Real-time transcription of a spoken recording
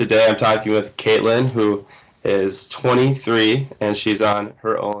Today I'm talking with Caitlin, who is 23 and she's on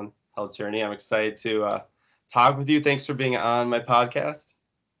her own health journey. I'm excited to talk with you. Thanks for being on my podcast.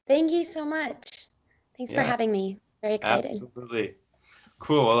 Thank you so much. Thanks for Yeah, having me. Very excited. absolutely.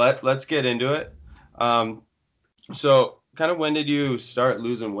 Cool. Well, let's get into it. Um, so, kind of when did you start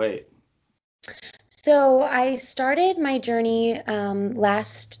losing weight? So I started my journey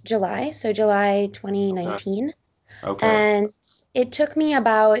last July, so July Okay. 2019, Okay. and it took me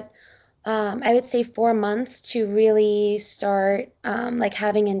about I would say 4 months to really start like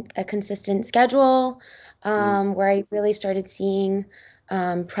having a consistent schedule Mm, where I really started seeing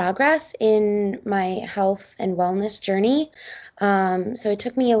progress in my health and wellness journey. So it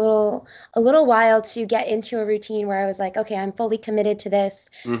took me a little while to get into a routine where I was like, okay, I'm fully committed to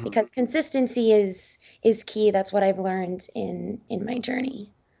this mhm. because consistency is key. That's what I've learned in my journey.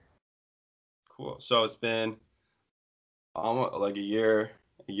 Cool. So it's been almost like a year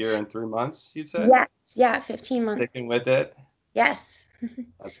and 3 months, you'd say? Yes, yeah, 15 months. Sticking with it. Yes.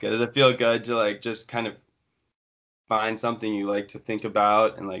 That's good. Does it feel good to like just kind of find something you like to think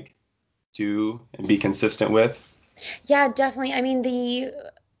about and like do and be consistent with? Yeah, definitely. I mean,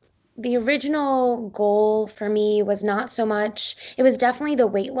 the original goal for me was not so much, it was definitely the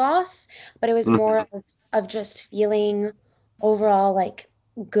weight loss, but it was Hmm. more of just feeling overall like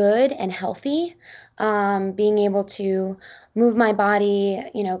good and healthy. Being able to move my body,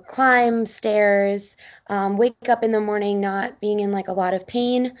 climb stairs, wake up in the morning not being in like a lot of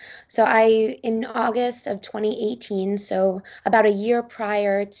pain. So in August of 2018, so about a year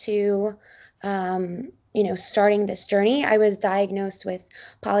prior to, starting this journey, I was diagnosed with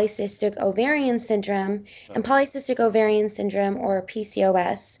polycystic ovarian syndrome. And polycystic ovarian syndrome, or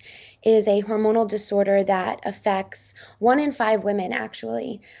PCOS, is a hormonal disorder that affects 1 in 5 women,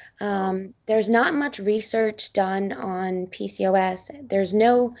 actually. Oh, There's not much research done on PCOS. There's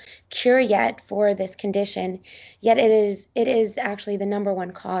no cure yet for this condition, yet it is actually the number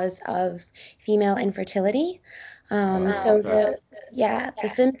one cause of female infertility. wow. So Okay. the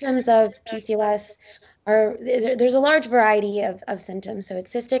symptoms of PCOS there's a large variety of symptoms. So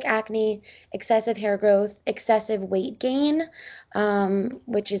it's cystic acne, excessive hair growth, excessive weight gain,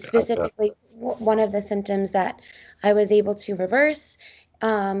 which is Gotcha. specifically one of the symptoms that I was able to reverse.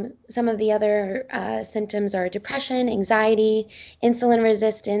 Some of the other symptoms are depression, anxiety, insulin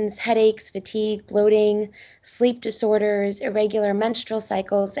resistance, headaches, fatigue, bloating, sleep disorders, irregular menstrual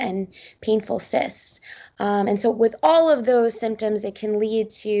cycles, and painful cysts. And so, with all of those symptoms, it can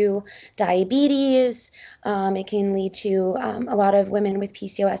lead to diabetes. It can lead to a lot of women with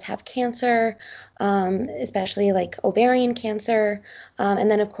PCOS have cancer, especially like ovarian cancer,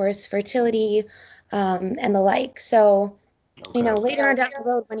 and then, of course, fertility and the like. So, Okay. later on down the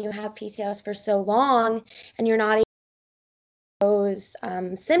road, when you have PCOS for so long and you're not able those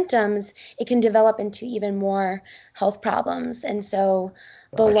symptoms, it can develop into even more health problems. And so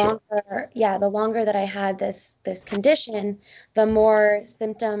Gotcha. the longer that I had this condition, the more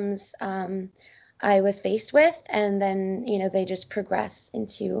symptoms I was faced with, and then they just progress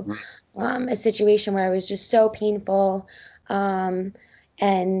into Mhm. a situation where it was just so painful, um,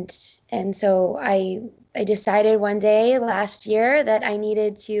 and so I decided one day last year that I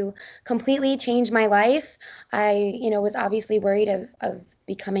needed to completely change my life. I, was obviously worried of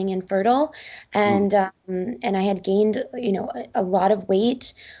becoming infertile, Mhm. and I had gained, a lot of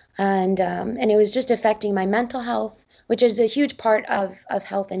weight, and it was just affecting my mental health, which is a huge part of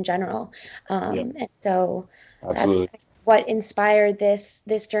health in general. Yeah, And so that's absolutely. what inspired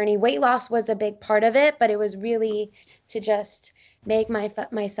this journey. Weight loss was a big part of it, but it was really to just make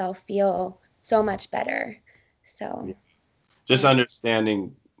myself feel so much better. Yeah. So Just yeah.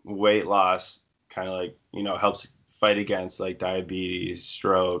 understanding weight loss kind of like, helps fight against like diabetes,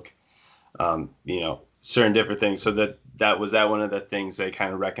 stroke, certain different things. So that was that one of the things they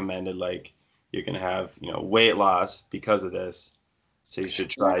kind of recommended, like you're gonna have, weight loss because of this. So you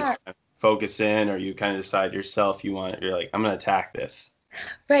should try to Yeah, kind of focus in, or you kind of decide yourself you're like, I'm gonna attack this.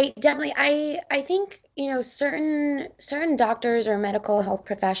 right, definitely. I think, certain doctors or medical health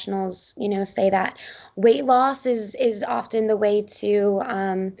professionals, say that weight loss is often the way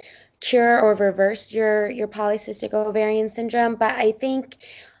to cure or reverse your polycystic ovarian syndrome, but I think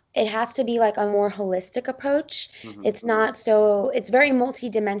it has to be like a more holistic approach. Hmm. It's very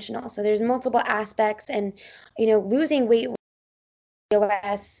multidimensional. So there's multiple aspects, and losing weight with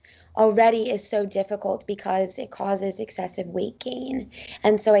PCOS already is so difficult because it causes excessive weight gain.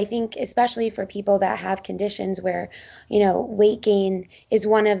 And so I think especially for people that have conditions where, weight gain is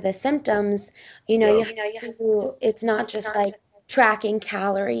one of the symptoms, Yeah. you have to, it's not just like tracking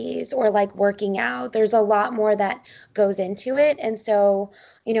calories or like working out. There's a lot more that goes into it. And so,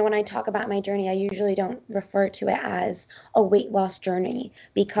 when I talk about my journey, I usually don't refer to it as a weight loss journey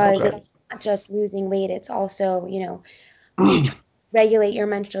because Okay. it's not just losing weight, it's also, you try to regulate your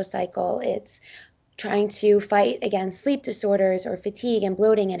menstrual cycle. It's trying to fight against sleep disorders or fatigue and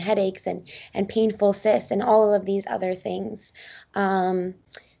bloating and headaches and painful cysts and all of these other things. Um,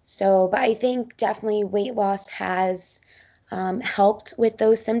 but I think definitely weight loss has helped with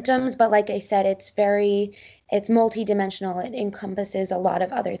those symptoms. But like I said, it's multidimensional. It encompasses a lot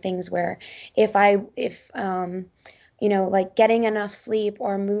of other things where if like getting enough sleep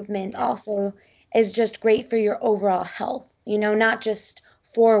or movement also is just great for your overall health, not just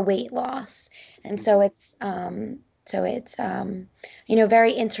for weight loss. And so it's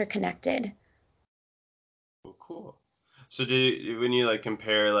very interconnected. Cool, cool. So when you like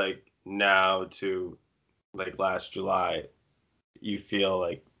compare like now to like last July, you feel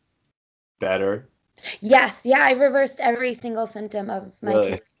like better? Yes, yeah, I reversed every single symptom of my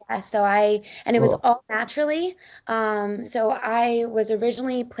Really? PCOS. And it was Cool. all naturally. So I was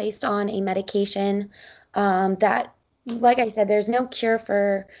originally placed on a medication that, like I said, there's no cure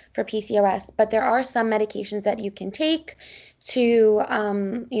for PCOS, but there are some medications that you can take to,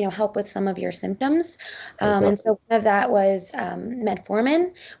 help with some of your symptoms. Okay. And so one of that was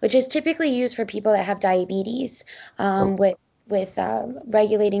metformin, which is typically used for people that have diabetes, Okay. with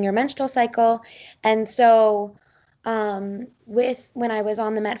regulating your menstrual cycle. And so, with when I was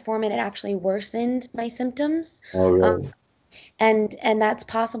on the metformin, it actually worsened my symptoms. Oh, Um, really? and that's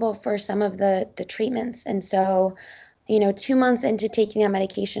possible for some of the treatments. And so, 2 months into taking that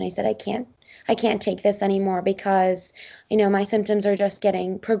medication, I said I can't take this anymore because my symptoms are just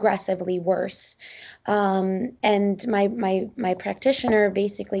getting progressively worse. And my practitioner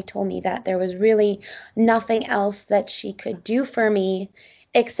basically told me that there was really nothing else that she could do for me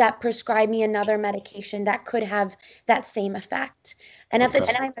except prescribe me another medication that could have that same effect. And at the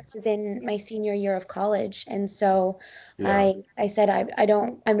Okay. time, I was in my senior year of college, and so Yeah. I said I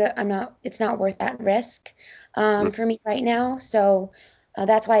don't I'm not it's not worth that risk Mm. for me right now. So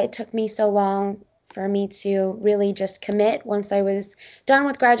that's why it took me so long for me to really just commit. Once I was done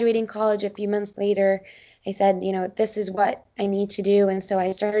with graduating college a few months later, I said, this is what I need to do. And so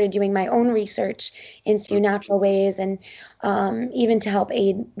I started doing my own research into Mm. natural ways and even to help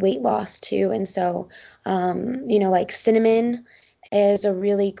aid weight loss too. And so, like cinnamon is a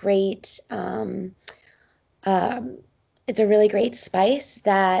really great um, it's a really great spice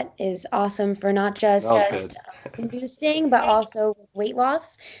that is awesome for not Smells just good. inducing, but also weight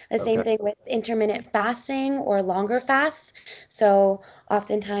loss. The same Okay. thing with intermittent fasting or longer fasts. So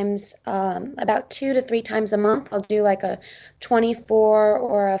oftentimes, about 2 to 3 times a month, I'll do like a 24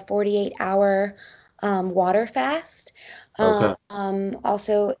 or a 48-hour water fast. Okay.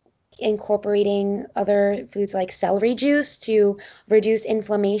 Also incorporating other foods like celery juice to reduce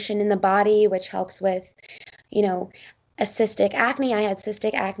inflammation in the body, which helps with you know, a cystic acne. I had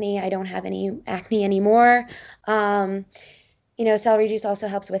cystic acne. I don't have any acne anymore. Um, Celery juice also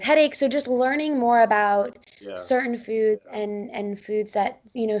helps with headaches. So just learning more about Yeah. certain foods and foods that,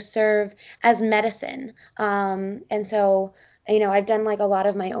 serve as medicine. And so, I've done like a lot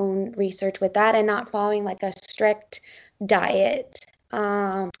of my own research with that and not following like a strict diet.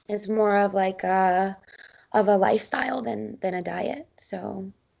 It's more of like a lifestyle than a diet.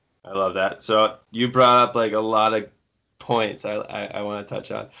 So, I love that. So you brought up like a lot of points I want to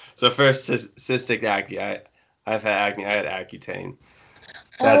touch on. So first, cystic acne. I've had acne. I had Accutane.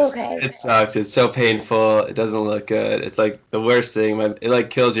 oh, That's okay. it sucks. It's so painful. It doesn't look good. It's like the worst thing. It like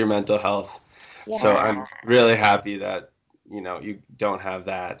kills your mental health. So Yeah. I'm really happy that you don't have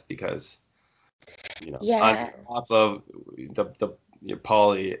that because on Yeah. top of the your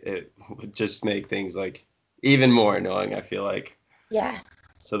poly, it would just make things like even more annoying. I feel like Yes.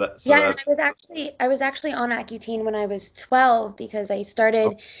 so Yeah, and that I was actually on Accutane when I was 12 because I oh,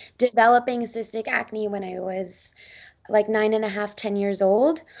 started developing cystic acne when I was like 9.5, 10 years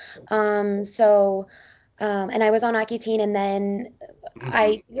old. And I was on Accutane, and then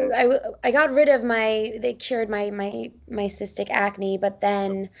I got rid of they cured my cystic acne, but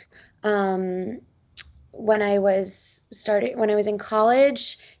then um, when I was in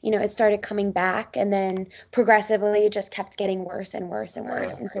college, it started coming back, and then progressively it just kept getting worse and worse and yeah.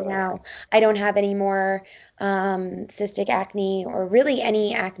 worse. And so now I don't have any more cystic acne or really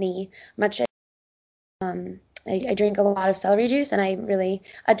any acne much. I drink a lot of celery juice, and I really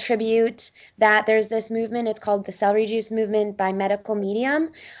attribute that. There's this movement. It's called the celery juice movement by Medical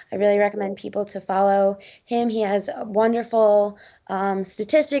Medium. I really recommend people to follow him. He has wonderful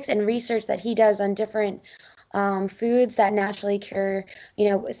statistics and research that he does on different foods that naturally cure,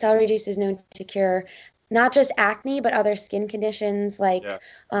 celery juice is known to cure not just acne, but other skin conditions Yeah. like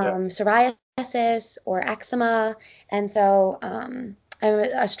psoriasis or eczema. And so I'm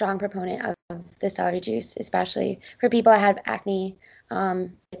a strong proponent of the celery juice, especially for people that have acne.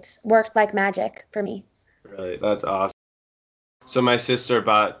 It's worked like magic for me. Really, that's awesome. So my sister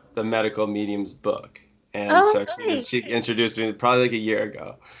bought the medical medium's book, and Oh, so nice. she introduced me probably like a year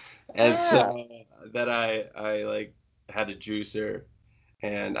ago, and Wow. so then I like had a juicer,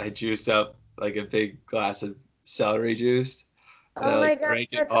 and I juiced up like a big glass of celery juice, and I Oh my like God, drank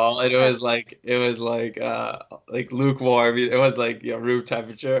it that's all, and awesome. it was like lukewarm. It was like room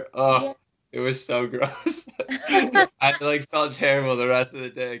temperature. Oh, Yeah. it was so gross. I like felt terrible the rest of the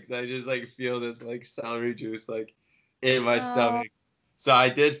day because I just like feel this like celery juice like in my Oh, stomach. So I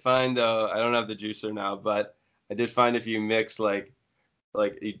did find though, I don't have the juicer now, but I did find if you mix like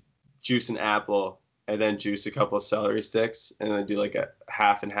you juice an apple and then juice a couple of celery sticks and then do like a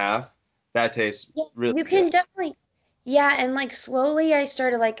half and half, that tastes yeah, really you good. can definitely. Yeah, and like slowly I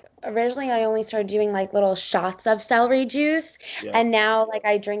started like originally I only started doing like little shots of celery juice, Yeah. and now like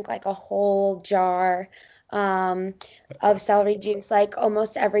I drink like a whole jar um of celery juice like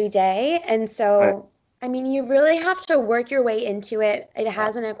almost every day. And so Nice. I mean you really have to work your way into it. It Yeah.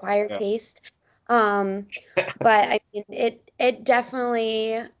 has an acquired Yeah. taste. Um but I mean it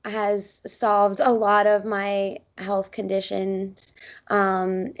definitely has solved a lot of my health conditions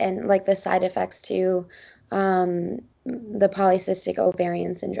and like the side effects to the polycystic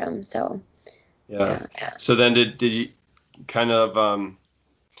ovarian syndrome. So, Yeah. yeah. So then did you kind of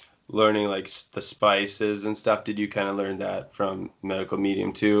learning like the spices and stuff, did you kind of learn that from medical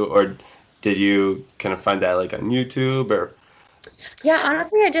medium too, or did you kind of find that like on YouTube or? Yeah,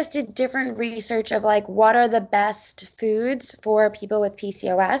 honestly, I just did different research of like what are the best foods for people with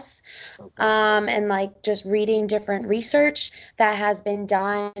PCOS. Okay. And like just reading different research that has been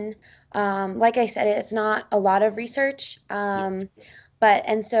done. Like I said, it's not a lot of research. Yeah. But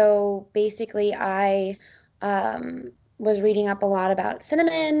and so basically, I was reading up a lot about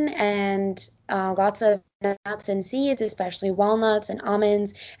cinnamon and lots of nuts and seeds, especially walnuts and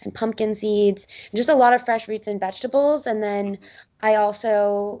almonds and pumpkin seeds, and just a lot of fresh fruits and vegetables. And then Mhm. I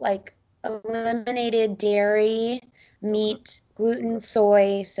also like eliminated dairy, Okay. meat, gluten,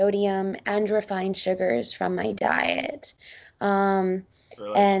 soy, sodium, and refined sugars from my diet. Um, Or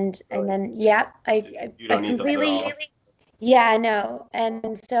like and then yeah, you I don't need those at completely. all. Yeah, I know.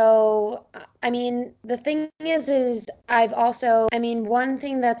 And so, I mean, the thing is I've also, I mean, one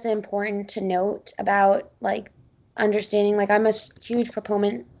thing that's important to note about like understanding, like I'm a huge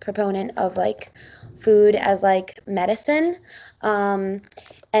proponent of like food as like medicine. Um,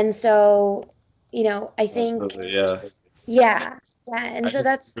 and so, I think, Absolutely, yeah. yeah, yeah. And I so think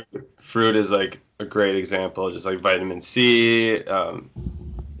that's fruit is like a great example, just like vitamin C.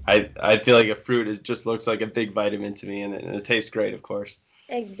 I feel like a fruit is just looks like a big vitamin to me, and it tastes great, of course.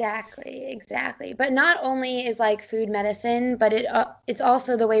 exactly, exactly. But not only is like food medicine, but it's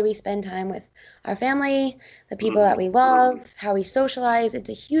also the way we spend time with our family, the people Hmm. that we love, how we socialize. It's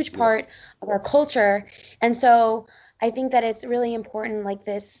a huge Yeah, part of our culture. And so I think that it's really important like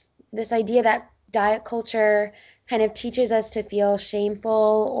this idea that diet culture kind of teaches us to feel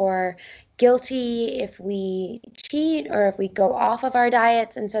shameful or guilty if we cheat or if we go off of our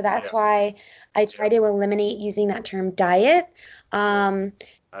diets. And so that's yeah, why I try to eliminate using that term diet. yeah. Um,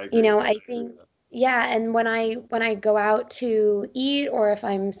 I agree. I think yeah, and when I go out to eat or if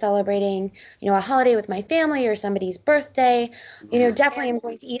I'm celebrating, a holiday with my family or somebody's birthday, Hmm. definitely I'm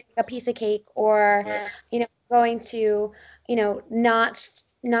going to eat like a piece of cake or, Yeah, going to,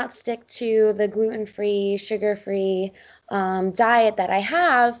 not stick to the gluten-free, sugar-free diet that I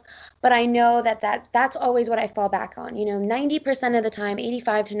have, but I know that's always what I fall back on. 90% of the time,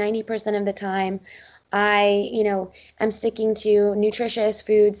 85 to 90% of the time, I'm sticking to nutritious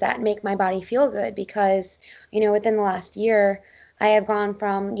foods that make my body feel good because, within the last year, I have gone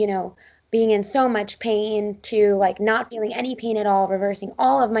from, being in so much pain to like not feeling any pain at all, reversing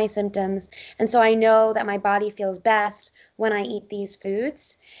all of my symptoms. And so I know that my body feels best when I eat these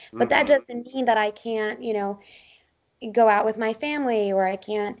foods. But that hmm, doesn't mean that I can't, go out with my family or I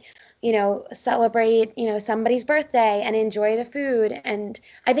can't, celebrate, somebody's birthday and enjoy the food. And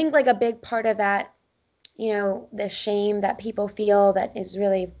I think like a big part of that, the shame that people feel that is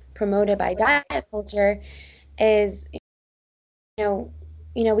really promoted by diet culture is, you know,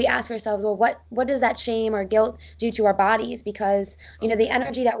 we ask ourselves, well, what does that shame or guilt do to our bodies? Because, the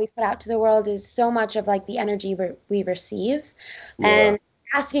energy that we put out to the world is so much of like the energy we receive. yeah, And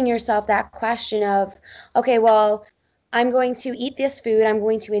asking yourself that question of, okay, well, I'm going to eat this food. I'm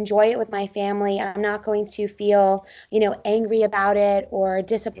going to enjoy it with my family. I'm not going to feel, angry about it or Yeah.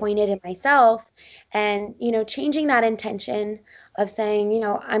 disappointed in myself. And, changing that intention of saying,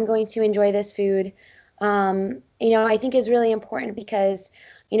 I'm going to enjoy this food, I think is really important because,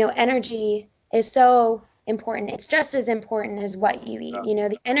 energy is so important. It's just as important as what you eat.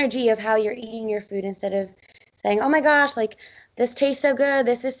 The energy of how you're eating your food instead of saying, oh my gosh, like this tastes so good.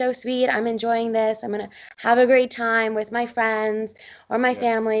 This is so sweet. I'm enjoying this. I'm going to have a great time with my friends or my Yeah.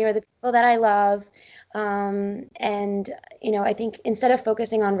 family or the people that I love. And, I think instead of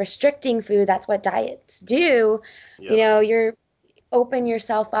focusing on restricting food, that's what diets do, Yep. you're open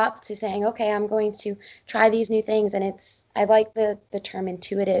yourself up to saying, okay, I'm going to try these new things. And I like the term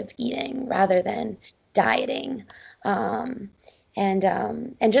intuitive eating rather than dieting. Um, and just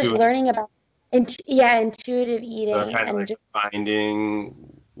Intuitive. learning about, yeah, intuitive So eating kind of and like just, finding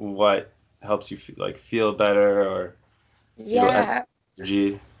what helps you like feel better or feel yeah,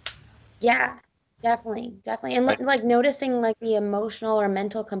 energy. yeah, definitely, definitely. And Like, like noticing like the emotional or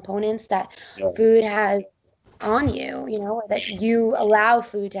mental components that yeah. food has on you, or that you allow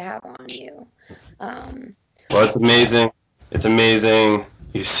food to have on you. Um, Well, it's so amazing. It's amazing.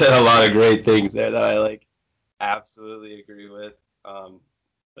 You said a lot of great things there that I like absolutely agree with. Um,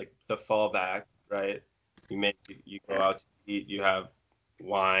 like the fallback, right? You go yeah, out to eat, you have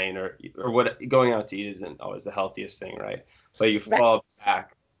wine or what going out to eat isn't always the healthiest thing, right? But you right, fall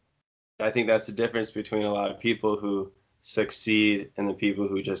back. I think that's the difference between a lot of people who succeed and the people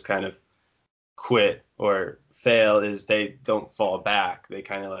who just kind of quit or fail is they don't fall back. They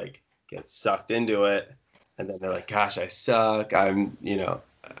kind of like get sucked into it and then they're like, gosh, I suck. I don't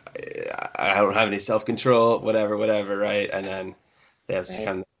have any self-control, whatever, right? And then they have some right.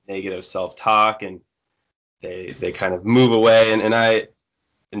 kind of negative self-talk and they kind of move away.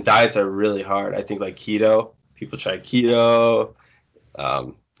 And diets are really hard. I think like keto, people try keto,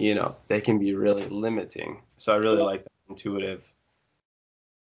 they can be really limiting. So I really like that intuitive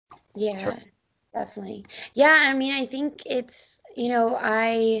term. Yeah, definitely. Yeah, I mean, I think it's,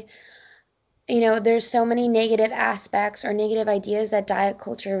 there's so many negative aspects or negative ideas that diet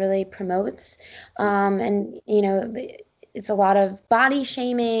culture really promotes. And, it's a lot of body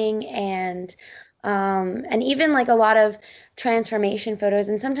shaming and even like a lot of transformation photos.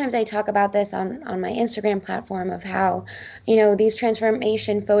 And sometimes I talk about this on my Instagram platform of how, these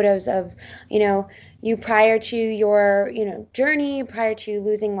transformation photos of, you know, you prior to your, journey, prior to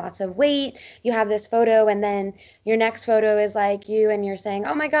losing lots of weight, you have this photo and then your next photo is like you and you're saying,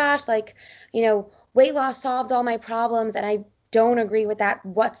 oh my gosh, like, weight loss solved all my problems. And I don't agree with that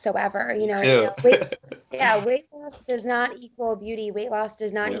whatsoever. Me too. Weight, yeah, weight loss does not equal beauty. Weight loss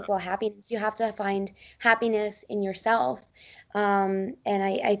does not Yeah. equal happiness. You have to find happiness in yourself. And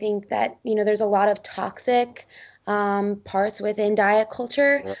I think that, there's a lot of toxic parts within diet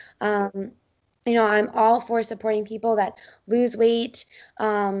culture. Yeah. Um, I'm all for supporting people that lose weight.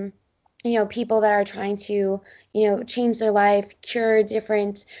 People that are trying to, change their life, cure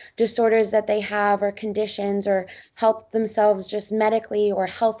different disorders that they have or conditions or help themselves just medically or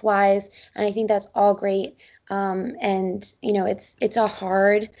health wise. And I think that's all great. And it's a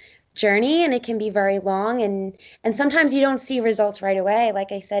hard journey and it can be very long and sometimes you don't see results right away.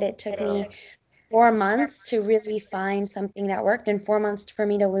 Like I said, it took Yeah. me 4 months to really find something that worked and 4 months for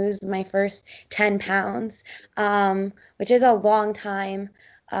me to lose my first 10 pounds, which is a long time.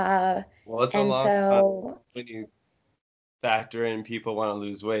 Uh, Well, it's a and long time so, when you factor in people want to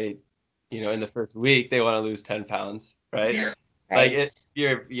lose weight. In the first week they want to lose 10 pounds, right? Like right,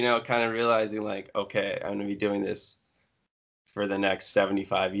 you're, kind of realizing like, okay, I'm gonna be doing this for the next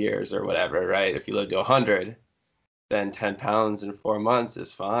 75 years or whatever, right? If you live to 100, then 10 pounds in 4 months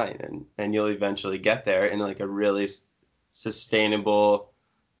is fine, and you'll eventually get there in like a really sustainable,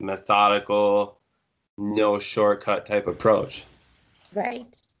 methodical, no shortcut type approach. right.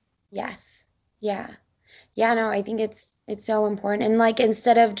 Yes. Yeah. Yeah, no, I think it's so important. And like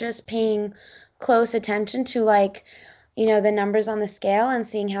instead of just paying close attention to like, the numbers on the scale and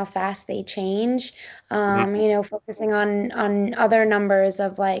seeing how fast they change, Hmm. focusing on other numbers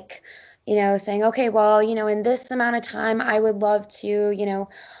of like, saying, okay, well, in this amount of time, I would love to,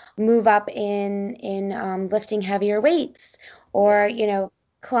 move up in lifting heavier weights Yeah. or,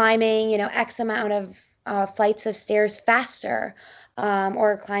 climbing, X amount of flights of stairs faster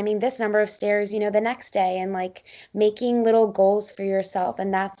or climbing this number of stairs, the next day, and like making little goals for yourself.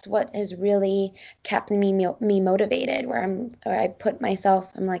 And that's what has really kept me motivated. Where I put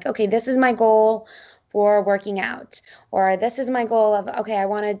myself, I'm like, okay, this is my goal for working out. Or this is my goal of, okay, I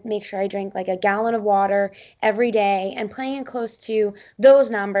want to make sure I drink like a gallon of water every day, and playing it close to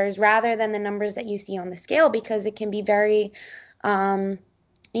those numbers rather than the numbers that you see on the scale, because it can be very, um,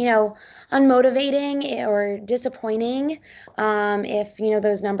 you know, unmotivating or disappointing if,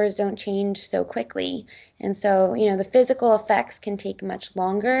 those numbers don't change so quickly. And so, the physical effects can take much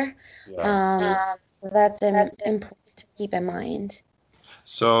longer. Yeah. That's important to keep in mind.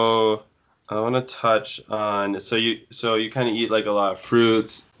 So I want to touch on so you kind of eat like a lot of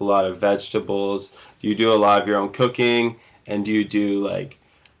fruits, a lot of vegetables. Do you do a lot of your own cooking, and do you do like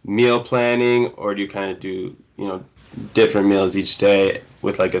meal planning, or do you kind of do different meals each day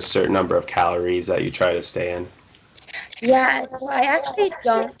with like a certain number of calories that you try to stay in? Yeah, so I actually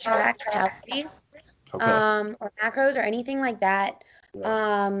don't track calories Okay. or macros or anything like that.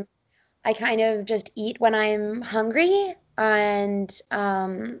 Yeah. Um, I kind of just eat when I'm hungry, and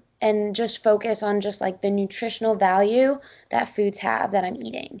just focus on just like the nutritional value that foods have that I'm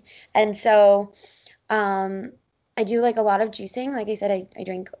eating. And so um, I do like a lot of juicing. Like I said, I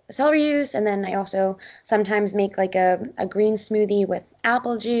drink celery juice, and then I also sometimes make like a green smoothie with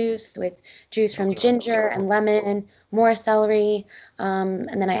apple juice, with juice from Okay. ginger and lemon, more celery,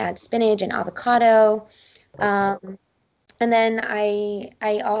 and then I add spinach and avocado. Okay. Um, and then I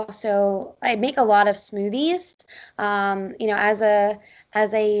make a lot of smoothies.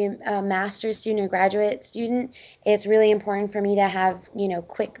 As a master's student or graduate student, it's really important for me to have,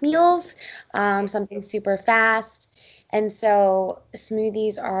 quick meals, something super fast. And so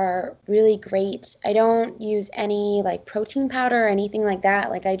smoothies are really great. I don't use any like protein powder or anything like that.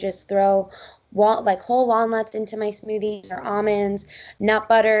 Like I just throw like whole walnuts into my smoothies, or almonds, nut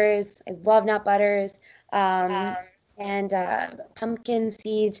butters. I love nut butters. Um, and pumpkin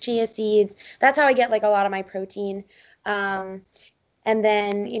seeds, chia seeds. That's how I get like a lot of my protein. Um, and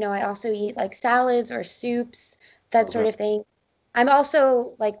then, I also eat like salads or soups, that sort Okay. of thing. I'm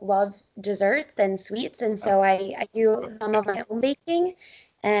also like love desserts and sweets, and so I do some of my own baking.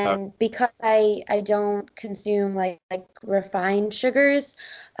 And because I don't consume like refined sugars,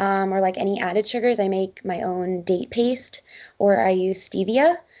 or like any added sugars, I make my own date paste, or I use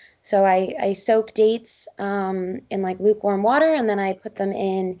stevia. So I soak dates in like lukewarm water, and then I put them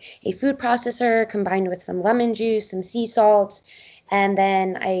in a food processor combined with some lemon juice, some sea salt, and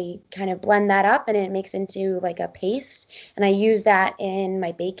then I kind of blend that up and it makes into like a paste. And I use that in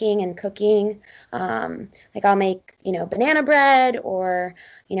my baking and cooking. Like I'll make, banana bread, or,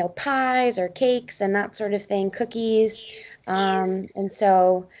 pies or cakes and that sort of thing, cookies. And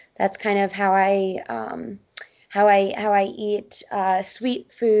so that's kind of how I eat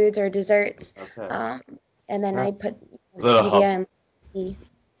sweet foods or desserts. Okay. Um, and then Yeah. I put Little help. stevia in tea.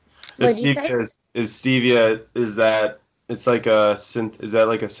 Is What did you say? stevia is stevia is that it's like a is that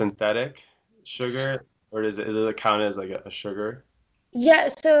like a synthetic sugar, or does it count as like a sugar? Yeah,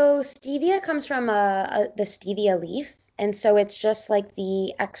 so stevia comes from the stevia leaf, and so it's just like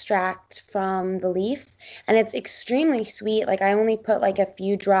the extract from the leaf, and it's extremely sweet. Like I only put like a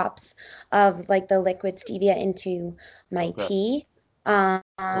few drops of like the liquid stevia into my Okay. tea. Cool.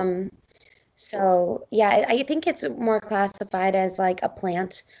 Um, so yeah, I think it's more classified as like a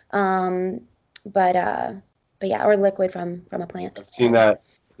plant, um, but uh, but yeah, or liquid from a plant. I've seen that.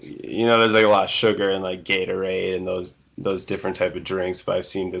 There's like a lot of sugar in like Gatorade and those different type of drinks, but I've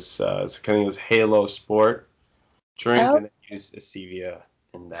seen this it's kind of this Halo Sport drink, Oh, and they use stevia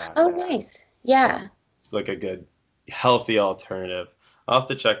in that. oh, nice. So Yeah. it's like a good healthy alternative. I'll have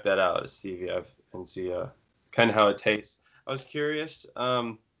to check that out, stevia, and see kind of how it tastes. I was curious,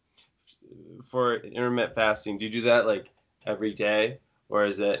 for intermittent fasting, do you do that like every day, or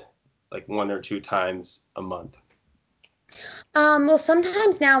is it like one or two times a month? Well,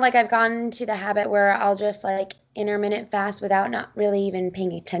 sometimes now, like I've gotten into the habit where I'll just like intermittent fast without not really even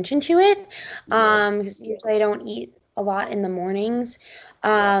paying attention to it. Yeah. Because usually I don't eat a lot in the mornings.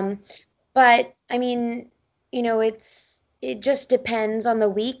 Yeah. Um, but I mean, it just depends on the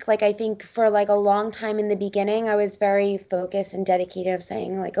week. Like I think for like a long time in the beginning, I was very focused and dedicated of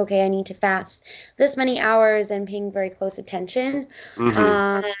saying like, okay, I need to fast this many hours and paying very close attention. Mm-hmm.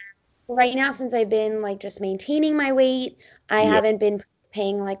 Um, right now, since I've been like just maintaining my weight, I Yeah. haven't been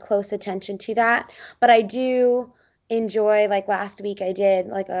paying like close attention to that. But I do enjoy, like last week I did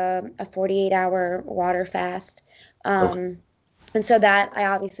like a 48-hour water fast. Okay. And so that I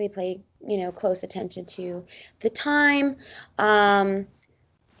obviously pay, close attention to the time. Um,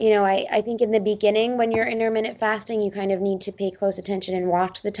 I think in the beginning when you're intermittent fasting, you kind of need to pay close attention and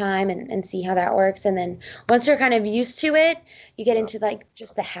watch the time and see how that works. And then once you're kind of used to it, you get Yeah. into like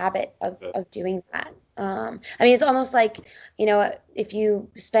just the habit Good. of doing that. I mean, it's almost like, if you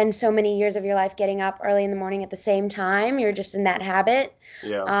spend so many years of your life getting up early in the morning at the same time, you're just in that habit.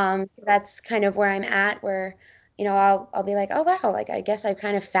 Yeah. That's kind of where I'm at, where, I'll be like, oh wow, like I guess I've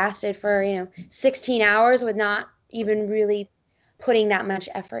kind of fasted for, 16 hours with not even really putting that much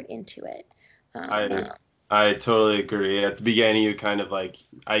effort into it. I Um, I totally agree. At the beginning, you kind of like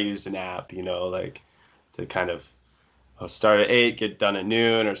I used an app, like to kind of start at 8, get done at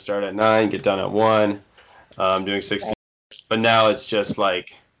noon, or start at 9, get done at 1, doing 16 right. hours. But now it's just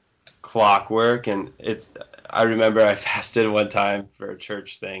like clockwork, and I remember I fasted one time for a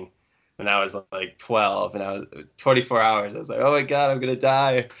church thing when I was like 12, and I was 24 hours. I was like, oh my God, I'm gonna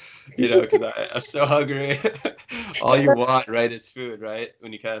die, because I'm so hungry. All you want, right, is food, right?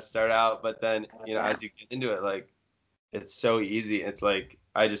 When you kind of start out, but then, Yeah. as you get into it, like it's so easy. It's like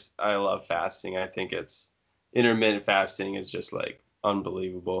I love fasting. I think it's intermittent fasting is just like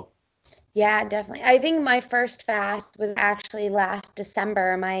unbelievable. Yeah, definitely. I think my first fast was actually last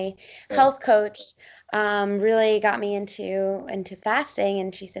December. My Yeah, health coach really got me into fasting,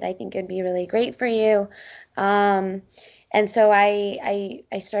 and she said I think it'd be really great for you. Um, and so I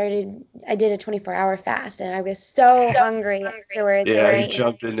started. I did a 24-hour fast, and I was so hungry afterwards. yeah, you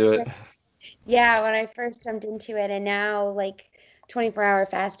jumped into it. Yeah, when I first jumped into it, and now like 24-hour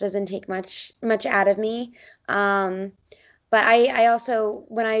fast doesn't take much out of me. Um, but I also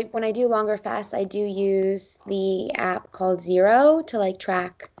when I do longer fasts, I do use the app called Zero to like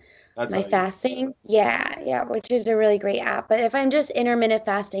track That's my how you. fasting. Yeah, yeah, which is a really great app. But if I'm just intermittent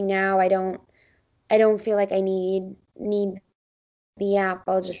fasting now, I don't feel like I need the app.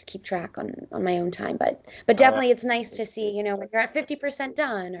 I'll just keep track on my own time. But I definitely it's nice to see, when you're at 50%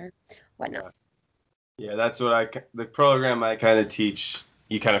 done or whatnot. Yeah. Yeah, that's what the program I kind of teach.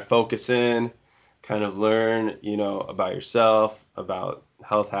 You kind of focus in, kind of learn, about yourself, about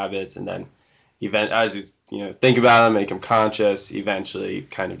health habits, and then as you, think about them, make them conscious, eventually you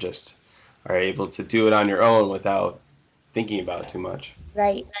kind of just are able to do it on your own without thinking about it too much.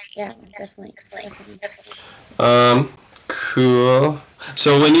 Right. Yeah, definitely. Definitely. Cool.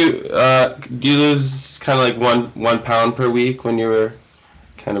 So when do you lose kind of like one pound per week when you were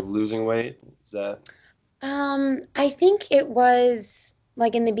kind of losing weight? Is that? I think it was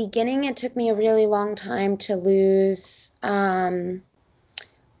like in the beginning, it took me a really long time to lose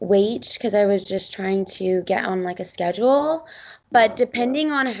weight because I was just trying to get on like a schedule. But Yeah.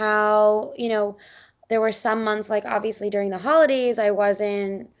 depending on how, there were some months, like obviously during the holidays, I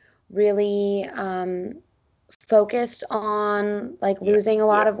wasn't really focused on like Yeah. losing a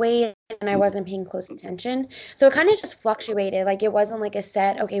lot of weight and I wasn't paying close attention. So it kind of just fluctuated. Like it wasn't like a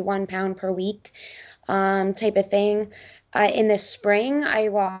set, okay, 1 pound per week type of thing. In the spring, I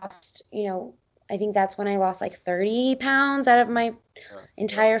lost, I think that's when I lost like 30 pounds out of my Yeah.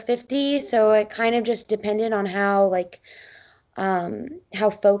 entire 50. So it kind of just depended on how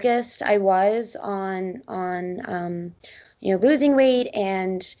focused I was on losing weight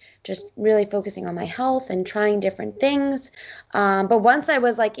and just really focusing on my health and trying different things. But once I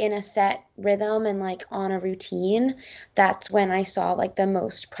was like in a set rhythm and like on a routine, that's when I saw like the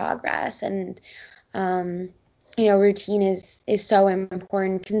most progress. And um, routine is so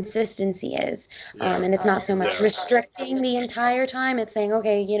important. Consistency is, Yeah. and it's not so much Yeah. restricting the entire time. It's saying,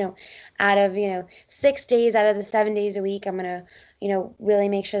 okay, out of 6 days out of the 7 days a week, I'm gonna really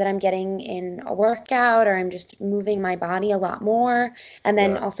make sure that I'm getting in a workout or I'm just moving my body a lot more, and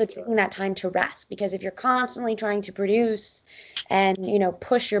then Yeah. also taking that time to rest because if you're constantly trying to produce and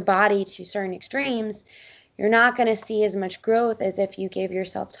push your body to certain extremes, you're not going to see as much growth as if you give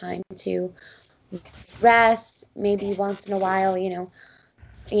yourself time to rest, maybe once in a while, you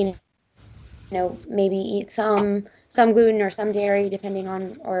maybe eat some gluten or some dairy, depending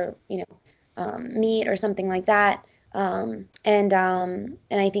on, or meat or something like that. And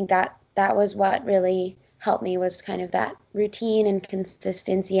I think that was what really helped me was kind of that routine and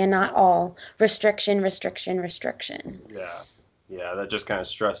consistency, and not all restriction, restriction, restriction. Yeah. Yeah. That just kind of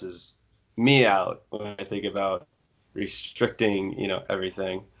stresses me out when I think about restricting,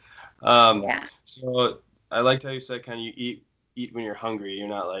 everything. Um, Yeah. so I liked how you said kind of you eat when you're hungry. You're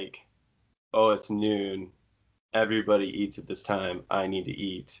not like, oh, it's noon. Everybody eats at this time. I need to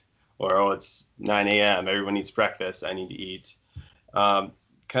eat. Or, oh, it's 9 a.m. Everyone eats breakfast. I need to eat. Um,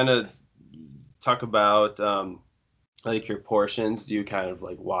 Kind of talk about like your portions. Do you kind of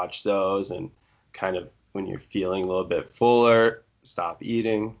like watch those and kind of when you're feeling a little bit fuller, stop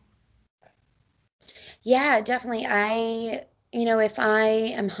eating? Yeah, definitely. if I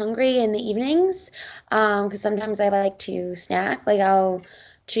am hungry in the evenings, because sometimes I like to snack, like I'll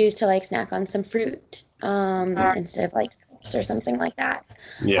choose to like snack on some fruit, instead of like chips or something like that.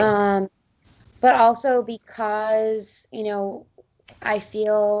 Yeah. Um, but also because, I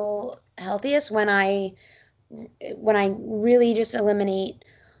feel healthiest when I really just eliminate,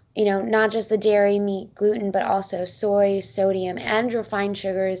 not just the dairy, meat, gluten, but also soy, sodium, and refined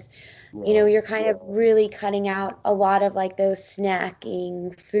sugars. Right. You're kind of really cutting out a lot of like those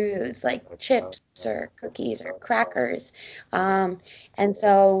snacking foods like chips or cookies or crackers. Um, and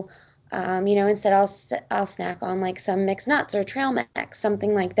so, instead I'll snack on like some mixed nuts or trail mix,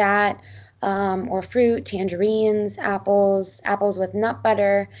 something like that. Or fruit, tangerines, apples with nut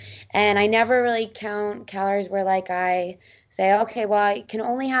butter. And I never really count calories where like I say, okay, well, I can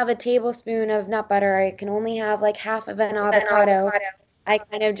only have a tablespoon of nut butter. I can only have like half of an avocado. I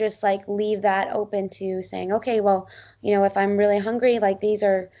kind of just like leave that open to saying, okay, well, if I'm really hungry, like these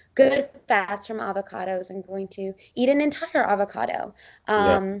are good fats from avocados, I'm going to eat an entire avocado.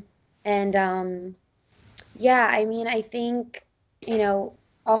 Yeah. And Yeah, I mean, I think, you know,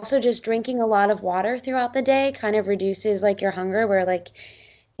 also just drinking a lot of water throughout the day kind of reduces like your hunger, where like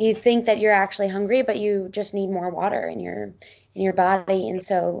you think that you're actually hungry, but you just need more water in your body. And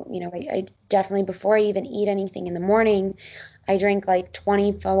so, I definitely, before I even eat anything in the morning, I drink like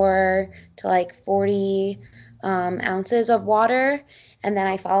 24 to like 40 ounces of water, and then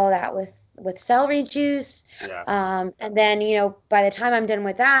I follow that with celery juice. Yeah. And then, by the time I'm done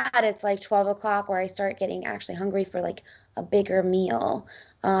with that, it's like 12 o'clock where I start getting actually hungry for like a bigger meal.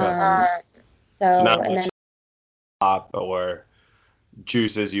 Good. So So, not and much then, pop or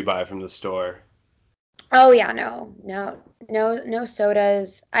juices you buy from the store. oh yeah, no, no, no, no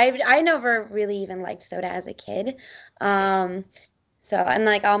sodas. I never really even liked soda as a kid. Um, and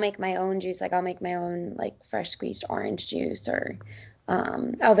like I'll make my own juice, like I'll make my own like fresh squeezed orange juice or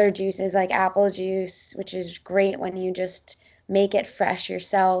other juices like apple juice, which is great when you just make it fresh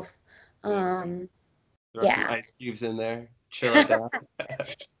yourself. Just Um, throw some yeah. ice cubes in there, chill it down.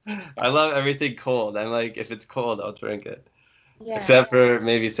 I love everything cold. I'm like, if it's cold, I'll drink it. Yeah. Except for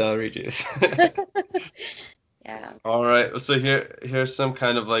maybe celery juice. Yeah. All right. So here's some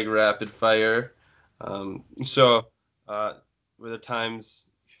kind of like rapid fire. So were the times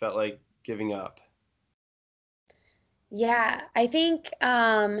you felt like giving up? Yeah. I think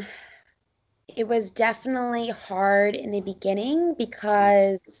it was definitely hard in the beginning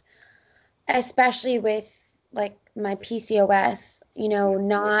because especially with like my PCOS, Yeah.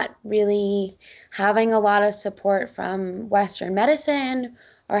 not really having a lot of support from Western medicine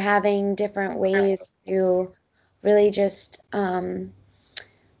or having different ways to really just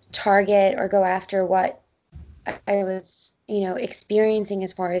target or go after what I was, experiencing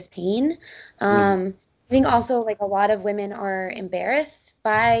as far as pain. Mhm. I think also like a lot of women are embarrassed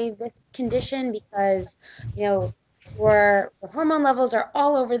by this condition because, you know, your hormone levels are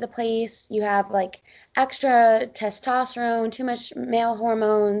all over the place. You have like extra testosterone, too much male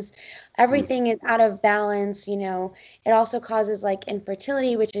hormones. Mm. Everything is out of balance. It also causes like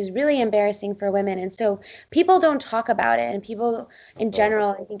infertility, which is really embarrassing for women. And so people don't talk about it, and people in Right.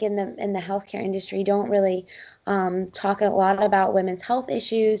 general, I think in the healthcare industry don't really talk a lot about women's health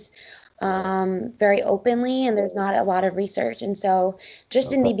issues Right. very openly, and there's not a lot of research. And so,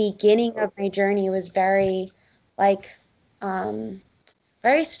 just in Okay. the beginning of my journey, was like, um,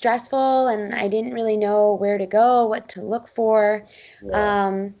 very stressful, and I didn't really know where to go, what to look for.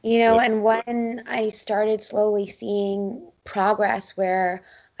 Yeah. Yeah. And when I started slowly seeing progress where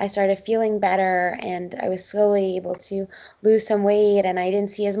I started feeling better and I was slowly able to lose some weight and I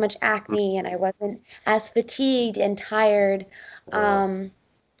didn't see as much acne and I wasn't as fatigued and tired, Wow. um,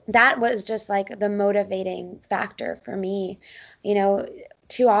 that was just like the motivating factor for me. You know,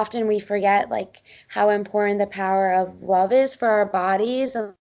 Too often we forget like how important the power of love is for our bodies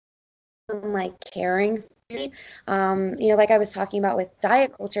and like caring. Like I was talking about with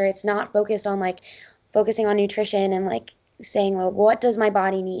diet culture, it's not focused on like focusing on nutrition and like saying, well, what does my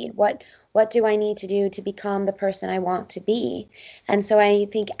body need? What do I need to do to become the person I want to be? And so I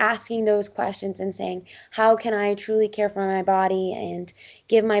think asking those questions and saying, how can I truly care for my body and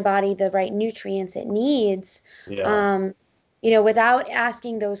give my body the right nutrients it needs? Yeah. Um, without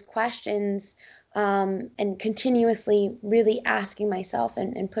asking those questions, and continuously really asking myself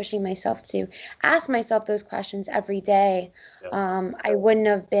and pushing myself to ask myself those questions every day, Yeah. I wouldn't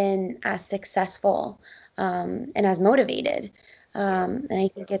have been as successful and as motivated. Yeah. And I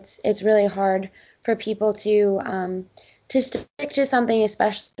think it's really hard for people to stick to something,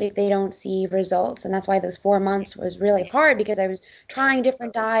 especially if they don't see results. And that's why those 4 months was really hard because I was trying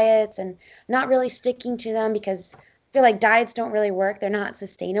different diets and not really sticking to them because feel like diets don't really work. They're not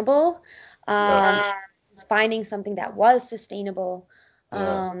sustainable. Yeah. Finding something that was sustainable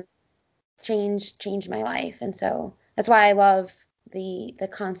Yeah. um, changed my life. And so that's why I love the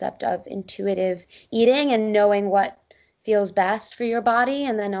concept of intuitive eating and knowing what feels best for your body,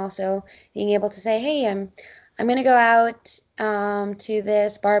 and then also being able to say, hey, I'm gonna go out to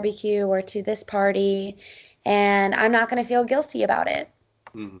this barbecue or to this party, and I'm not gonna feel guilty about it.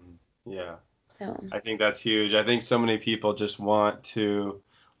 Mhm. Yeah. So I think that's huge. I think so many people just want to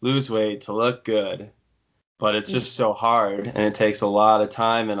lose weight to look good, but it's mm, just so hard and it takes a lot of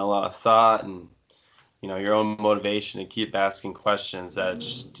time and a lot of thought and your own motivation to keep asking questions that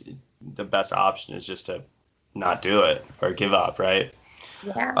just, the best option is just to not do it or give up, right?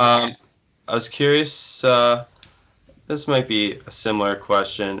 yeah. I was curious, this might be a similar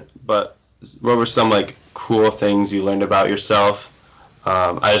question, but what were some like cool things you learned about yourself?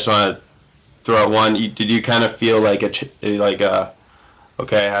 I just want to throw out one. Did you kind of feel like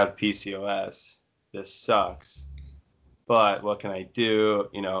okay, I have PCOS. This sucks, but what can I do?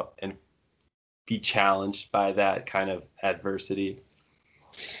 And be challenged by that kind of adversity.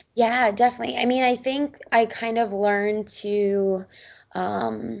 Yeah, definitely. I mean, I think I kind of learned to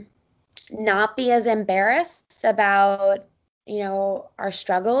um, not be as embarrassed about, our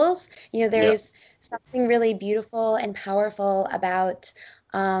struggles. Yeah, There's something really beautiful and powerful about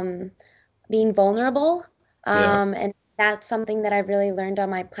um, being vulnerable. yeah, And that's something that I've really learned on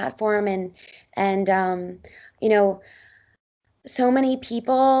my platform. And you know, so many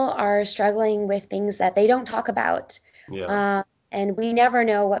people are struggling with things that they don't talk about. yeah, Um, and we never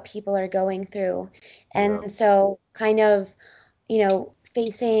know what people are going through. yeah, And so kind of,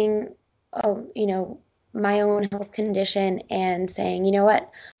 facing, my own health condition and saying, you know what,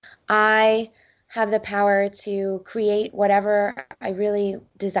 I have the power to create whatever I really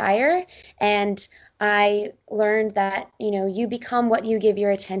desire. And I learned that, you become what you give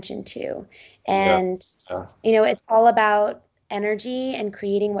your attention to. yeah, And, yeah, it's all about energy and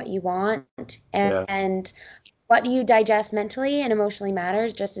creating what you want. yeah, And what you digest mentally and emotionally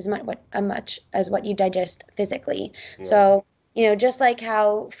matters just as much as what you digest physically. yeah, So, just like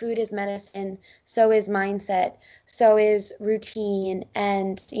how food is medicine, so is mindset, so is routine,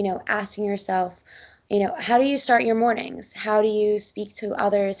 and, asking yourself, how do you start your mornings? How do you speak to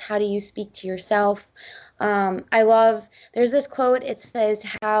others? How do you speak to yourself? There's this quote, it says,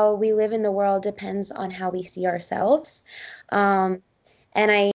 how we live in the world depends on how we see ourselves. Um,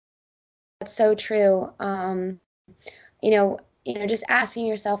 and that's so true. Just asking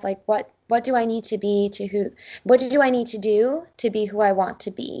yourself like what do I need to be to who what do I need to do to be who I want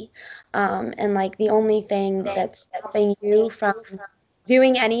to be? And like the only thing that's stopping you from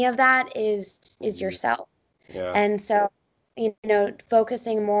doing any of that is mhm, yourself. yeah, And so,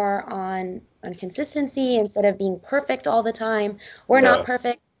 focusing more on consistency instead of being perfect all the time. We're not yeah,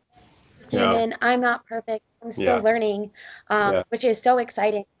 perfect, yeah, human. I'm not perfect. I'm still yeah, learning, yeah, which is so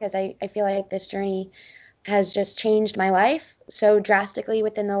exciting because I feel like this journey has just changed my life so drastically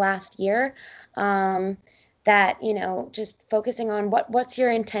within the last year, that just focusing on what's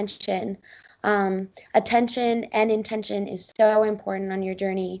your intention. Attention and intention is so important on your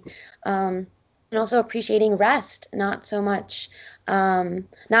journey, and also appreciating rest, not so much,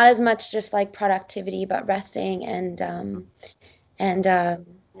 not as much just like productivity, but resting and yeah.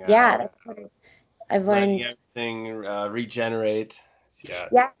 yeah, that's what I've Letting learned. everything regenerate. Yeah,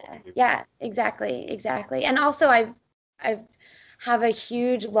 Yeah, yeah, exactly. And also I've have a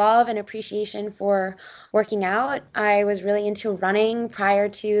huge love and appreciation for working out. I was really into running prior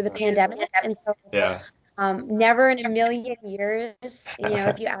to the pandemic, and so yeah, never in a million years,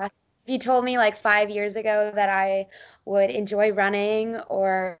 if you told me like 5 years ago that I would enjoy running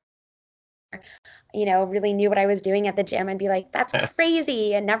or really knew what I was doing at the gym, I'd be like, that's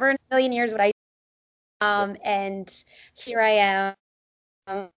crazy, and never in a million years would I. And here I am,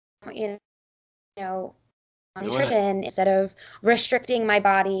 you know, doing it. nutrition instead of restricting my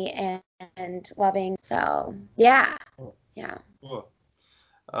body and loving. So yeah, yeah, Cool.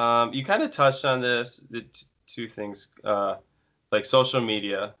 You kind of touched on this, the two things, like social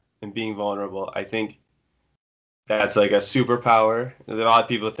media and being vulnerable. I think that's like a superpower. A lot of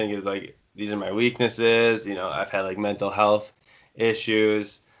people think is like these are my weaknesses. I've had like mental health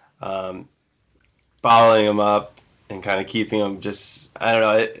issues. Um, Following them up and kind of keeping them just, I don't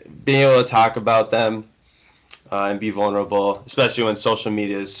know, being able to talk about them and be vulnerable, especially when social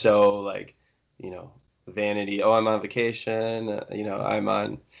media is so like, you know, vanity. Oh, I'm on vacation. I'm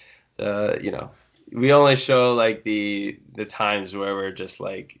on the, we only show like the times where we're just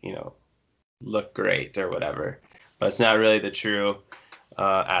like, look great or whatever, but it's not really the true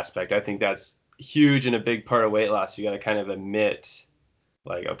aspect. I think that's huge and a big part of weight loss. You got to kind of admit,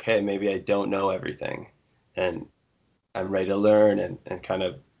 like, okay, maybe I don't know everything, and I'm ready to learn and kind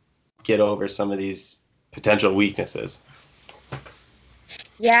of get over some of these potential weaknesses.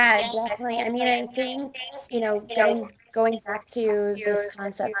 Yeah, definitely. I mean, I think, going back to this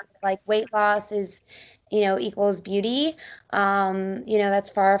concept of like weight loss is, equals beauty. That's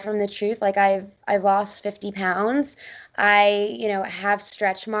far from the truth. Like I've lost 50 pounds. I, have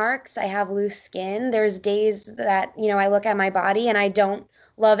stretch marks. I have loose skin. There's days that, I look at my body and I don't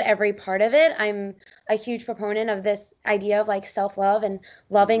love every part of it. I'm a huge proponent of this idea of like self-love, and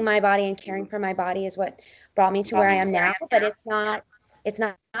loving my body and caring for my body is what brought me to where I am now, but it's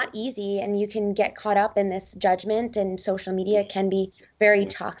not easy, and you can get caught up in this judgment, and social media can be very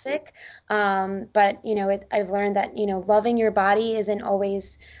toxic. But I've learned that loving your body isn't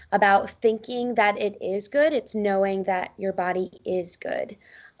always about thinking that it is good. It's knowing that your body is good.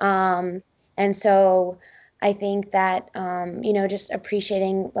 And so I think that just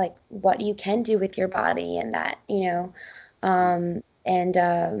appreciating like what you can do with your body, and that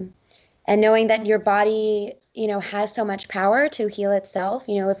and knowing that your body has so much power to heal itself.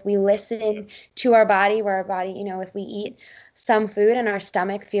 If we listen to our body, where our body, if we eat some food and our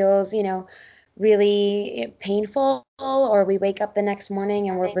stomach feels really painful, or we wake up the next morning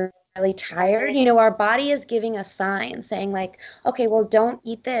and we're really tired, our body is giving us signs saying like, okay, well, don't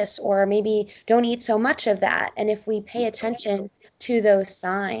eat this, or maybe don't eat so much of that. And if we pay attention to those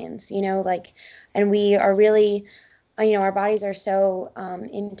signs, like, and we are really our bodies are so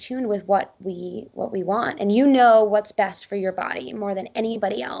in tune with what we want, and what's best for your body more than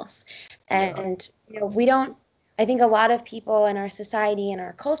anybody else. And we don't. I think a lot of people in our society and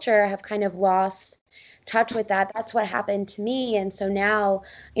our culture have kind of lost touch with that. That's what happened to me, and so now,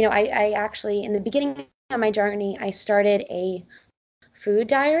 I actually, in the beginning of my journey, I started a food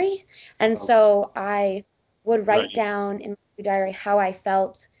diary, and so I would write down in my food diary how I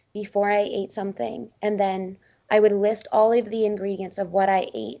felt before I ate something, and then I would list all of the ingredients of what I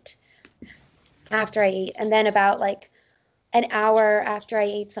ate after I ate, and then about like an hour after I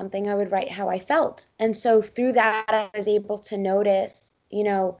ate something, I would write how I felt. And so through that, I was able to notice,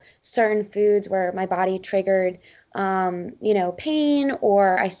 certain foods where my body triggered, pain,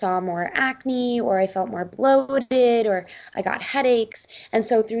 or I saw more acne, or I felt more bloated, or I got headaches. And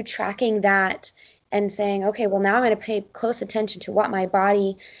so through tracking that and saying, okay, well, now I'm going to pay close attention to what my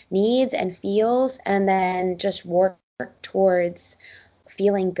body needs and feels, and then just work towards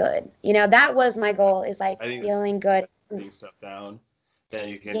feeling good. That was my goal, is like I think it's feeling good. writing stuff down that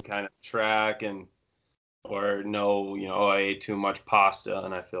you can kind of track and or know, oh, I ate too much pasta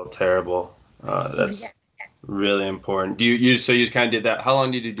and I feel terrible. That's really important. So you kind of did that. How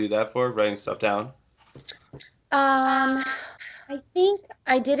long did you do that for, writing stuff down? Um, I think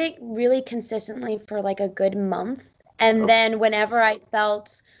I did it really consistently for like a good month. And Okay. then whenever I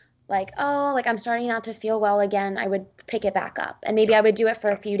felt like, oh, like I'm starting not to feel well again, I would pick it back up. And maybe I would do it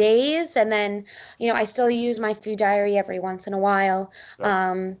for a few days. And then, I still use my food diary every once in a while.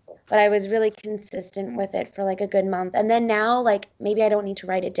 Okay. But I was really consistent with it for like a good month. And then now, like, maybe I don't need to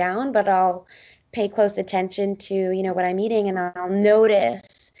write it down, but I'll pay close attention to, what I'm eating, and I'll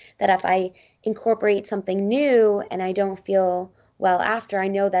notice that if I incorporate something new and I don't feel well after, I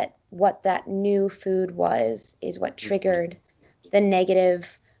know that what that new food was is what triggered the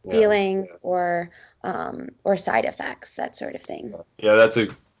negative Yeah. feelings, or side effects, that sort of thing. Yeah, that's a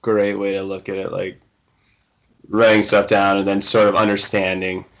great way to look at it, like writing stuff down and then sort of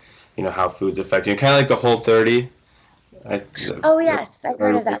understanding, how foods affect you. Kind of like the Whole 30. I, Oh yes, I've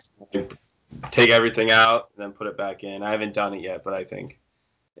heard of that. like, take everything out and then put it back in. I haven't done it yet, but I think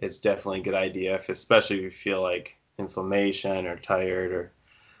it's definitely a good idea, especially if you feel like inflammation or tired or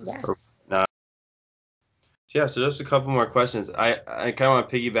Yes. not. Yeah, so just a couple more questions. I kind of want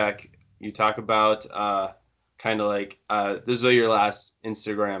to piggyback. You talk about kind of like this was your last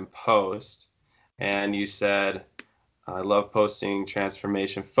Instagram post, and you said, I love posting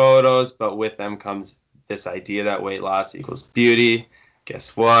transformation photos, but with them comes this idea that weight loss equals beauty.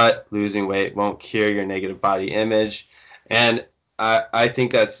 Guess what? Losing weight won't cure your negative body image. And I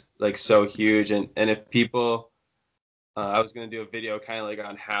think that's like so huge. And if people, I was going to do a video kind of like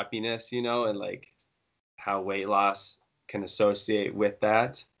on happiness, and like how weight loss can associate with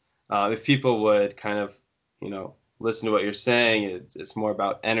that. If people would kind of, listen to what you're saying, it's more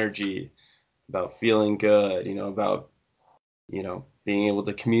about energy, about feeling good, about being able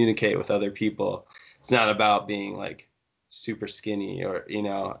to communicate with other people. It's not about being like super skinny or,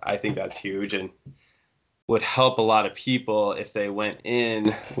 I think that's huge and would help a lot of people if they went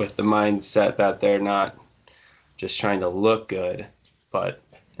in with the mindset that they're not just trying to look good, but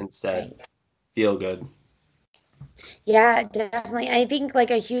instead Right. feel good. Yeah, definitely. I think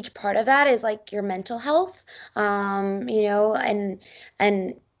like a huge part of that is like your mental health. You know, and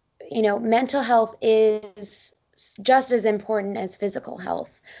mental health is just as important as physical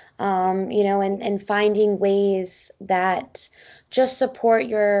health. You know, and finding ways that just support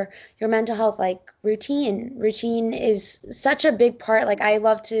your mental health, like routine. Routine is such a big part. Like I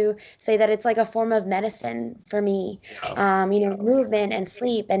love to say that it's like a form of medicine for me. Yeah. Movement and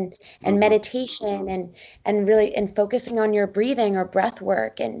sleep and Hmm. meditation and really and focusing on your breathing or breath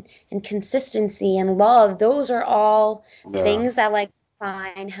work and consistency and love, those are all Yeah. things that like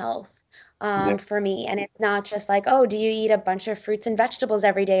define health Yeah. for me. And it's not just like, oh, do you eat a bunch of fruits and vegetables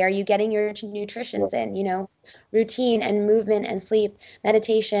every day? Are you getting your nutritions in? Routine and movement and sleep,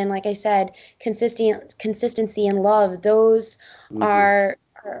 meditation, like I said, consistency and love, those Hmm. are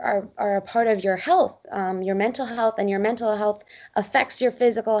a part of your health, your mental health, and your mental health affects your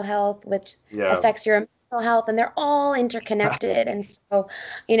physical health, which Yeah. affects your emotional health, and they're all interconnected. And so,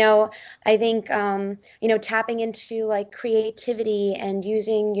 you know, I think, tapping into like creativity and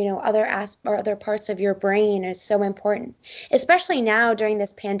using, or other parts of your brain is so important, especially now during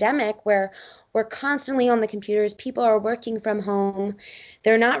this pandemic where we're constantly on the computers, people are working from home,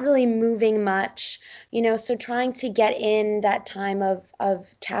 they're not really moving much, so trying to get in that time of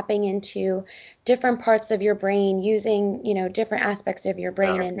tapping into different parts of your brain, using, different aspects of your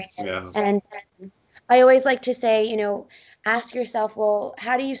brain Yeah. and Yeah. and I always like to say, ask yourself, well,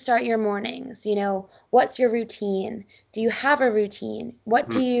 how do you start your mornings? What's your routine? Do you have a routine? What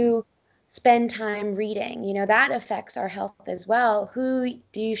Hmm. do you spend time reading? That affects our health as well. Who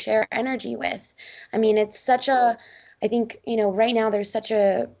do you share energy with? I mean, I think, right now there's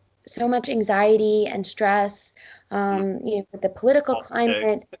so much anxiety and stress, with the political Politics.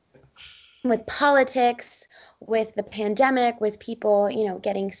 climate, with politics, with the pandemic, with people,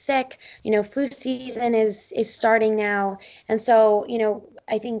 getting sick. Flu season is starting now. And so,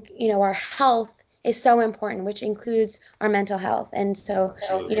 I think, our health is so important, which includes our mental health. And so,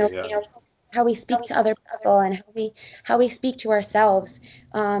 Absolutely. Yeah. how we speak to other people and how we speak to ourselves,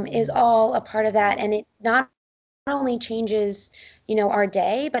 is all a part of that. And it not only changes, our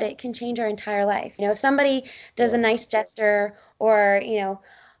day, but it can change our entire life. If somebody does a Yeah. nice gesture or,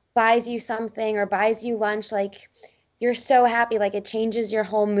 buys you something or buys you lunch, like you're so happy, like it changes your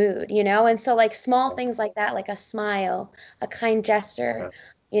whole mood, And so like small things like that, like a smile, a kind gesture,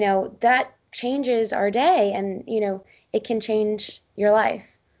 Yeah. that changes our day and, it can change your life.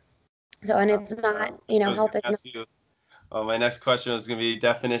 So, and it's not, I was going health is to not. ask you. My next question was going to be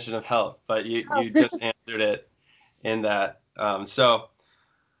definition of health, but you Oh. just answered it in that.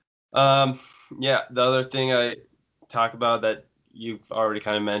 Um, yeah, the other thing I talk about that you've already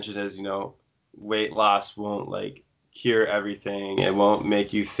kind of mentioned is, weight loss won't like cure everything. It won't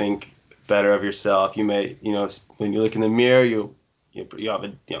make you think better of yourself. You may, when you look in the mirror, you have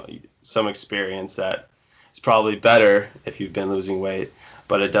some experience that is probably better if you've been losing weight,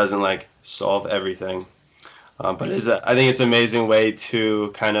 but it doesn't like solve everything. But I think it's an amazing way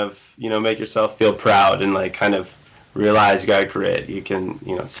to kind of, make yourself feel proud and like kind of realize you got grit. You can,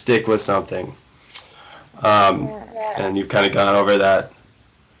 stick with something. Yeah. And you've kind of gone over that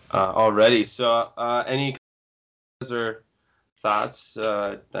already. So, any or thoughts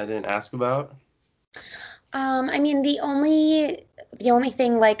I didn't ask about? I mean, the only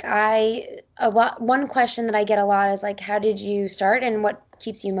thing like one question that I get a lot is like, how did you start and what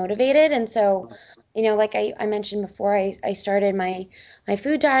keeps you motivated? And so, like I mentioned before, I started my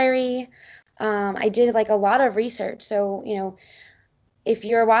food diary. I did like a lot of research. So, if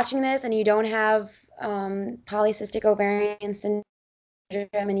you're watching this and you don't have polycystic ovarian syndrome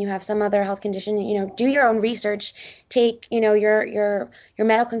and you have some other health condition, do your own research, take, your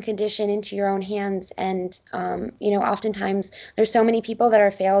medical condition into your own hands. And, oftentimes there's so many people that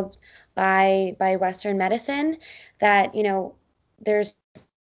are failed by Western medicine that, there's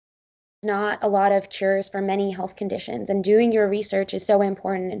not a lot of cures for many health conditions, and doing your research is so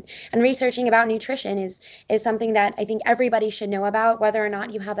important. And researching about nutrition is something that I think everybody should know about, whether or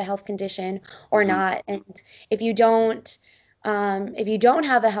not you have a health condition or Hmm. not. And if you don't if you don't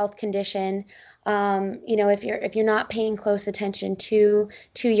have a health condition, if you're not paying close attention to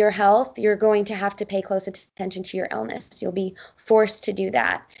your health, you're going to have to pay close attention to your illness. You'll be forced to do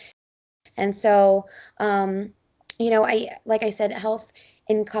that. And so, I like I said, health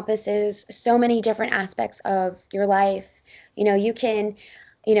encompasses so many different aspects of your life. You can,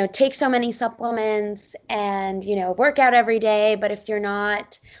 take so many supplements and, work out every day, but if you're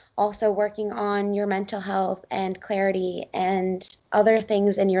not also working on your mental health and clarity and other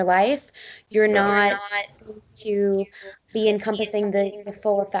things in your life, you're Yeah. not going to be encompassing the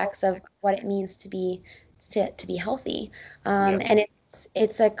full effects of what it means to be healthy. Yeah. And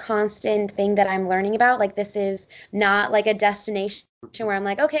it's a constant thing that I'm learning about. Like this is not like a destination where I'm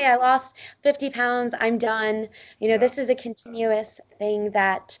like, okay, I lost 50 pounds, I'm done. Yeah. This is a continuous thing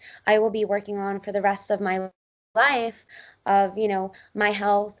that I will be working on for the rest of my life of my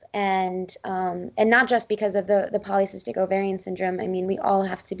health and not just because of the polycystic ovarian syndrome. I mean, we all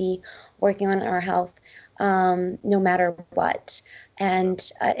have to be working on our health no matter what, and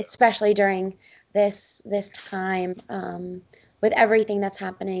especially during this time with everything that's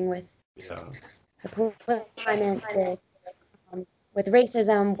happening with Yeah. the political climate, with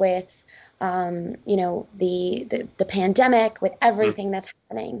racism, with the pandemic, with Mm. everything that's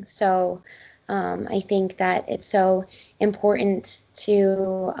happening. So I think that it's so important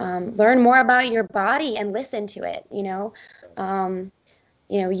to learn more about your body and listen to it.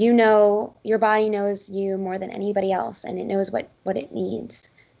 Your body knows you more than anybody else, and it knows what it needs.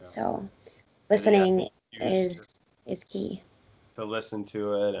 Yeah. So And yeah, I think listening it's huge is key. to listen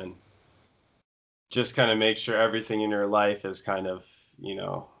to it and just kind of make sure everything in your life is kind of, you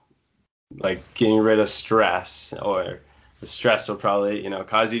know, like getting rid of stress, or the stress will probably,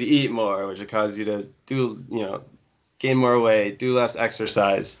 cause you to eat more, which will cause you to do, gain more weight, do less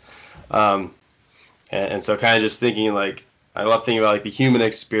exercise. Um, and so kind of just thinking like, I love thinking about like the human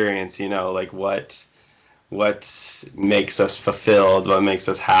experience, like what makes us fulfilled, what makes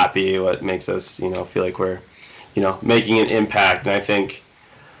us happy, what makes us, feel like we're, making an impact. And I think,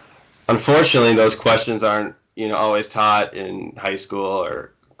 unfortunately, those questions aren't, always taught in high school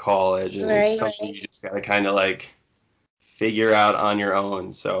or college, and it's Right. something you just gotta kind of like figure out on your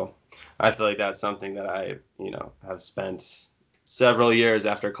own. So I feel like that's something that I, have spent several years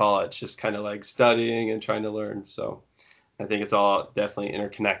after college just kind of like studying and trying to learn. So I think it's all definitely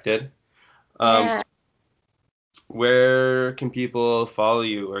interconnected. Um, Yeah. where can people follow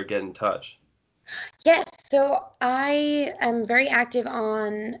you or get in touch? Yes, so I am very active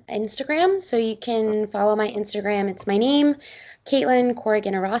on Instagram, so you can follow my Instagram. It's my name, Caitlin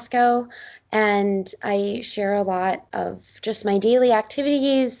Corrigan-Orosco, and I share a lot of just my daily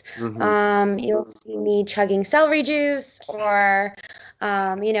activities. Mm-hmm. You'll see me chugging celery juice or,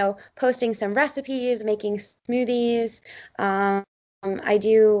 posting some recipes, making smoothies. Um, I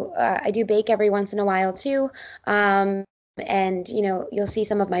do bake every once in a while too. And you'll see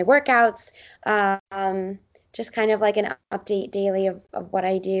some of my workouts, um, just kind of like an update daily of what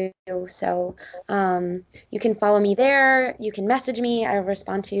I do. So you can follow me there. You can message me. I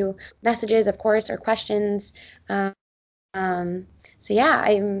respond to messages, of course, or questions. Um, so yeah,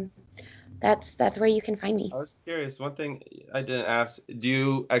 that's where you can find me. I was curious, one thing I didn't ask, do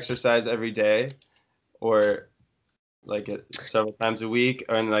you exercise every day, or like several times a week,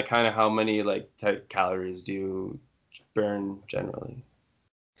 and like kind of how many like type calories do you burn generally?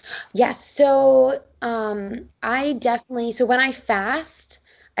 Yes, so so when I fast,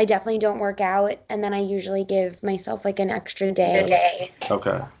 I definitely don't work out, and then I usually give myself like an extra day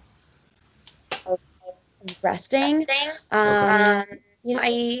Okay. of resting. Okay. Um,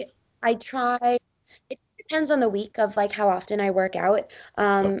 I try. It depends on the week of like how often I work out.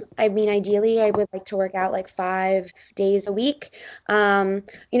 I mean, ideally, I would like to work out like 5 days a week.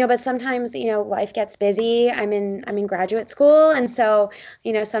 But sometimes life gets busy. I'm in graduate school, and so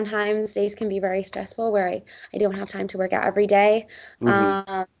sometimes days can be very stressful where I don't have time to work out every day.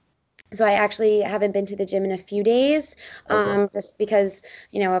 Mm-hmm. Um, so I actually haven't been to the gym in a few days, Okay. just because,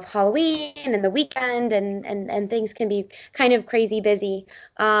 of Halloween and the weekend and things can be kind of crazy busy.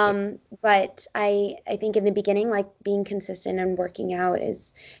 But I think in the beginning, like being consistent and working out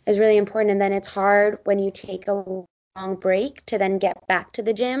is really important. And then it's hard when you take a long break to then get back to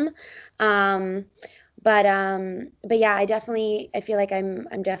the gym. Um, but yeah, I feel like I'm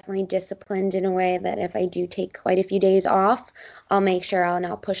definitely disciplined in a way that if I do take quite a few days off, I'll make sure I'll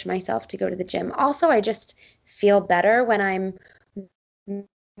now push myself to go to the gym. Also, I just feel better when I'm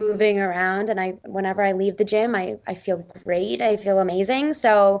moving around, and whenever I leave the gym, I feel great. I feel amazing.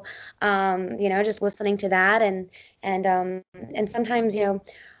 So, just listening to that and sometimes,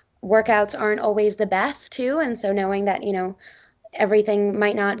 workouts aren't always the best too, and so knowing that, everything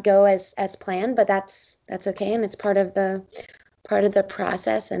might not go as planned, but that's okay, and it's part of the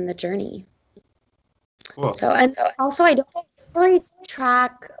process and the journey. Cool. So, and also I don't really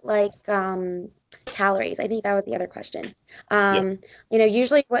track like calories. I think that was the other question. Yeah.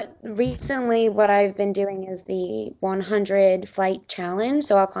 Usually what I've been doing is the 100 flight challenge.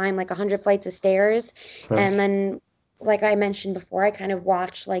 So I'll climb like 100 flights of stairs, Okay. and then like I mentioned before, I kind of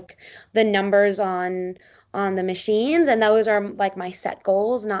watch like the numbers on the machines, and those are like my set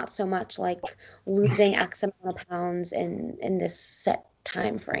goals, not so much like losing X amount of pounds in this set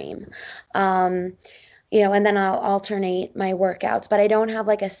time frame. Um, and then I'll alternate my workouts, but I don't have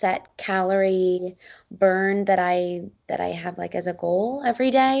like a set calorie burn that I have like as a goal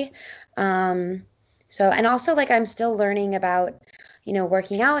every day. Um, and also like I'm still learning about,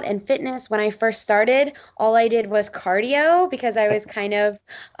 working out and fitness. When I first started, all I did was cardio because I was kind of,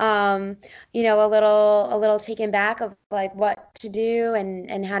 a little taken back of like what to do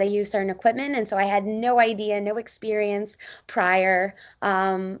and how to use certain equipment. And so I had no idea, no experience prior.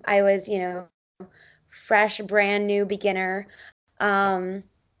 I was, fresh, brand new beginner. Um,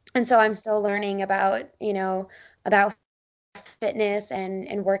 and so I'm still learning about fitness and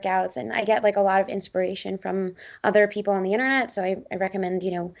workouts. And I get like a lot of inspiration from other people on the internet. So I recommend,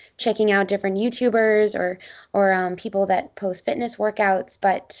 checking out different YouTubers or people that post fitness workouts.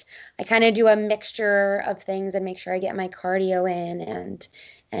 But I kind of do a mixture of things and make sure I get my cardio in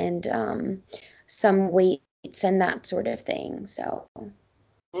and some weights and that sort of thing. So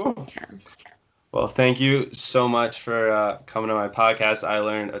yeah. Well, thank you so much for coming on my podcast. I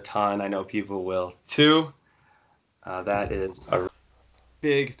learned a ton. I know people will too. That is a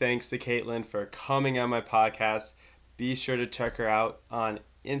big thanks to Caitlin for coming on my podcast. Be sure to check her out on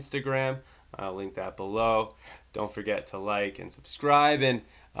Instagram. I'll link that below. Don't forget to like and subscribe, and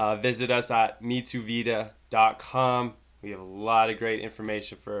visit us at mituvita.com. We have a lot of great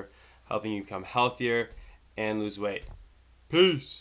information for helping you become healthier and lose weight. Peace.